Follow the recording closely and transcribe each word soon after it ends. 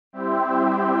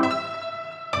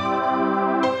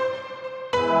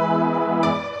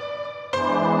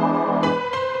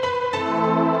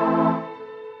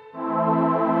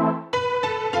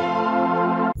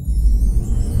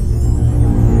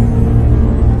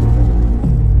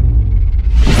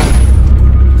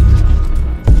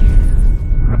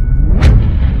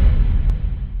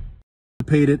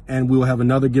participated, and we will have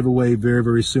another giveaway very,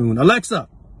 very soon. Alexa,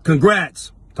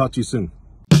 congrats. Talk to you soon.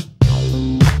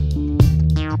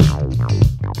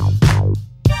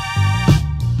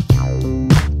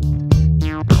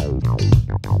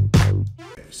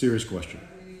 Serious question.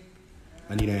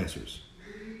 I need answers.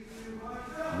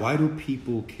 Why do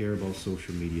people care about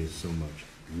social media so much?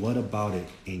 What about it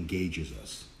engages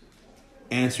us?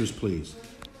 Answers, please.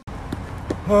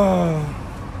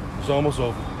 It's almost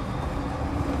over.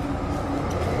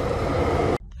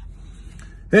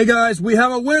 Hey guys, we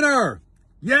have a winner.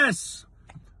 Yes,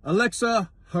 Alexa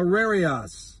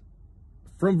Herrerias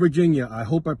from Virginia. I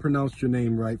hope I pronounced your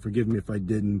name right. Forgive me if I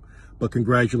didn't, but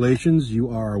congratulations, you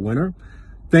are a winner.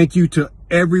 Thank you to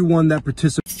everyone that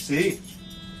participated.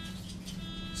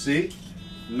 Sí.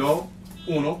 No.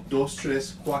 1, 2, 3,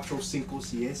 4, 5, 6,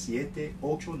 7,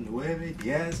 8, 9,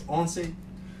 10, 11.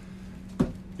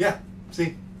 Yeah,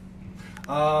 sí.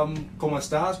 ¿Cómo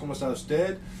estás? ¿Cómo está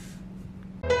usted?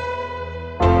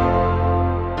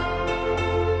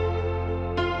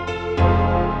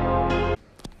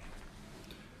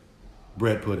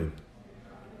 Bread pudding.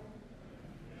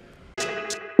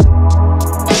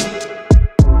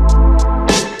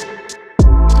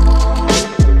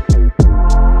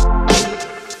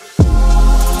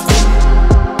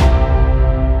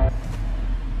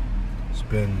 It's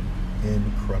been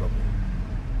incredible.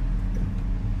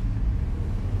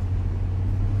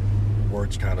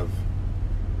 Words kind of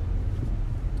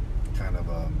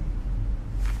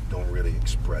don't really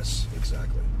express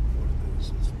exactly what it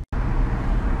is.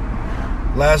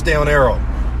 Last day on Arrow.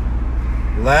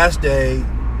 Last day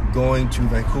going to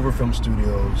Vancouver Film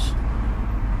Studios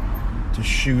to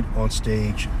shoot on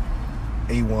stage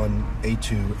A1,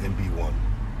 A2, and B1.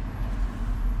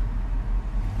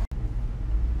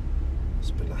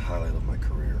 It's been the highlight of my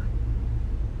career.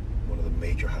 One of the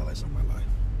major highlights of my life.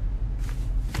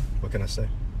 What can I say?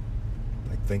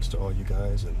 Like, thanks to all you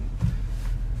guys, and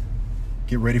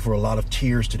get ready for a lot of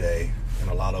tears today and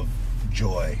a lot of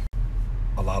joy,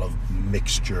 a lot of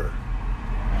mixed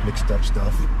up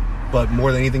stuff, but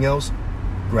more than anything else,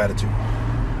 gratitude.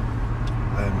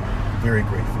 I'm very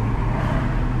grateful.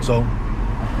 So,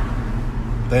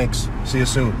 thanks. See you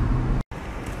soon.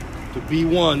 To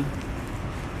B1,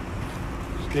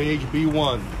 stage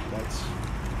B1. That's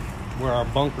where our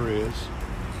bunker is.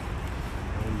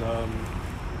 And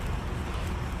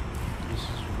this is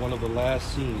one of the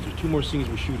last scenes. There's 2 more scenes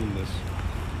we're shooting this.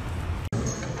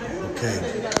 Okay.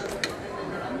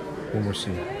 One more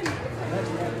scene.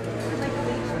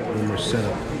 One more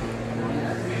setup.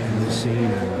 In this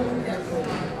scene,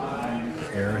 the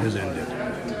era has ended.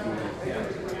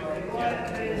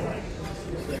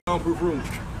 Soundproof room.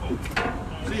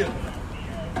 See ya.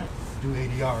 Do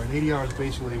ADR. And ADR is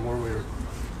basically where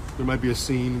there might be a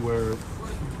scene where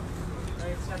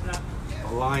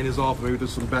a line is off, maybe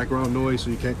there's some background noise so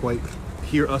you can't quite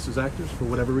hear us as actors for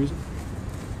whatever reason.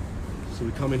 So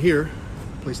we come in here,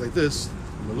 a place like this.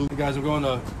 Hey guys, I'm going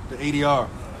to the ADR.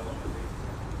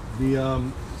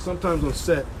 Sometimes on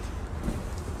set,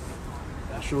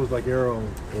 shows like Arrow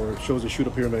or shows that shoot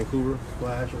up here in Vancouver,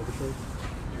 Flash, or other shows,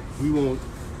 we won't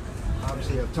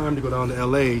obviously have time to go down to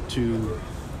LA to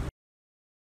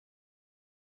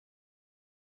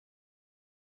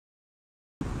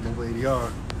mobile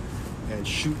ADR and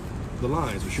shoot the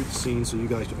lines or shoot the scenes so you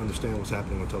guys can understand what's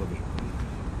happening on television.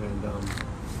 And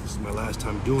this is my last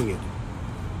time doing it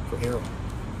for Arrow.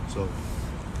 So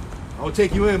I'll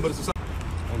take you in, but it's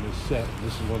on this set.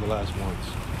 This is one of the last ones.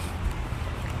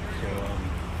 So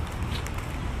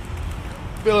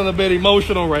feeling a bit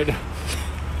emotional right now.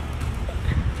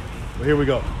 But here we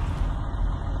go.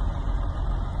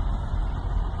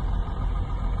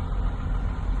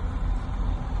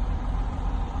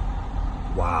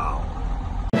 Wow.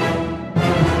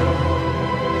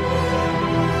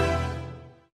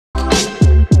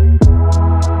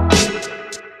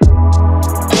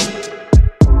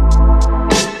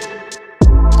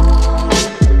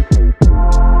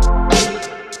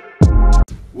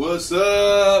 What's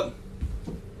up?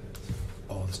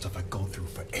 All the stuff I go through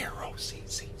for Arrow. See.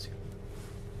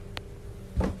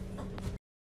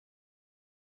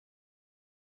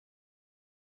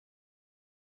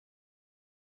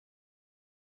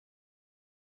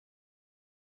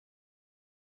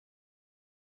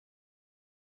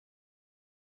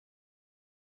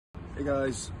 Hey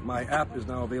guys, my app is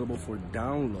now available for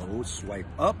download. Swipe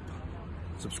up,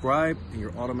 subscribe, and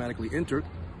you're automatically entered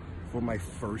for my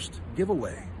first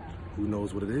giveaway. Who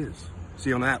knows what it is? See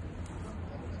you on the app.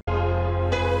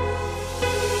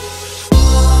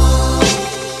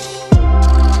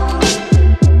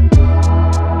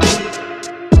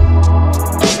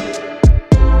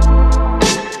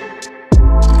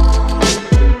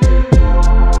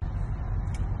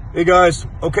 Hey guys,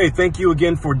 okay, thank you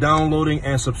again for downloading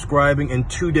and subscribing. In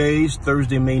 2 days,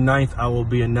 Thursday, May 9th, I will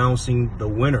be announcing the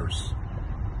winners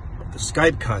of the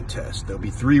Skype contest. There'll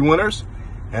be 3 winners,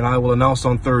 and I will announce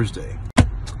on Thursday.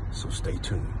 So stay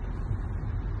tuned.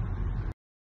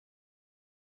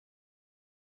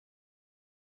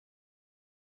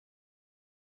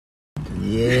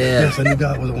 Yeah. Yes, I knew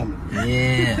God was a woman.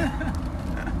 Yeah.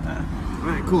 All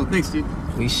right, cool. Thanks, dude.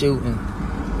 We shooting.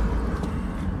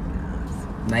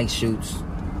 Night shoots.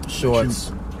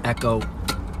 Shorts. Echo.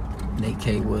 Nate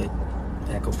K. Wood.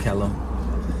 Echo Kellum.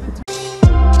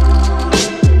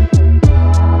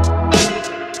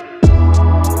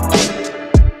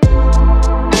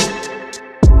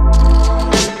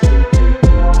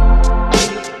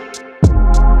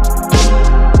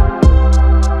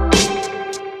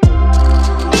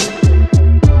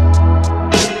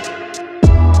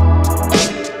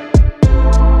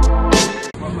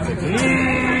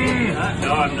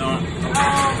 No, I'm not. No,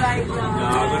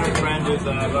 I've got a friend who's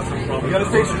got some problems. You gotta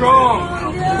stay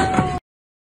strong.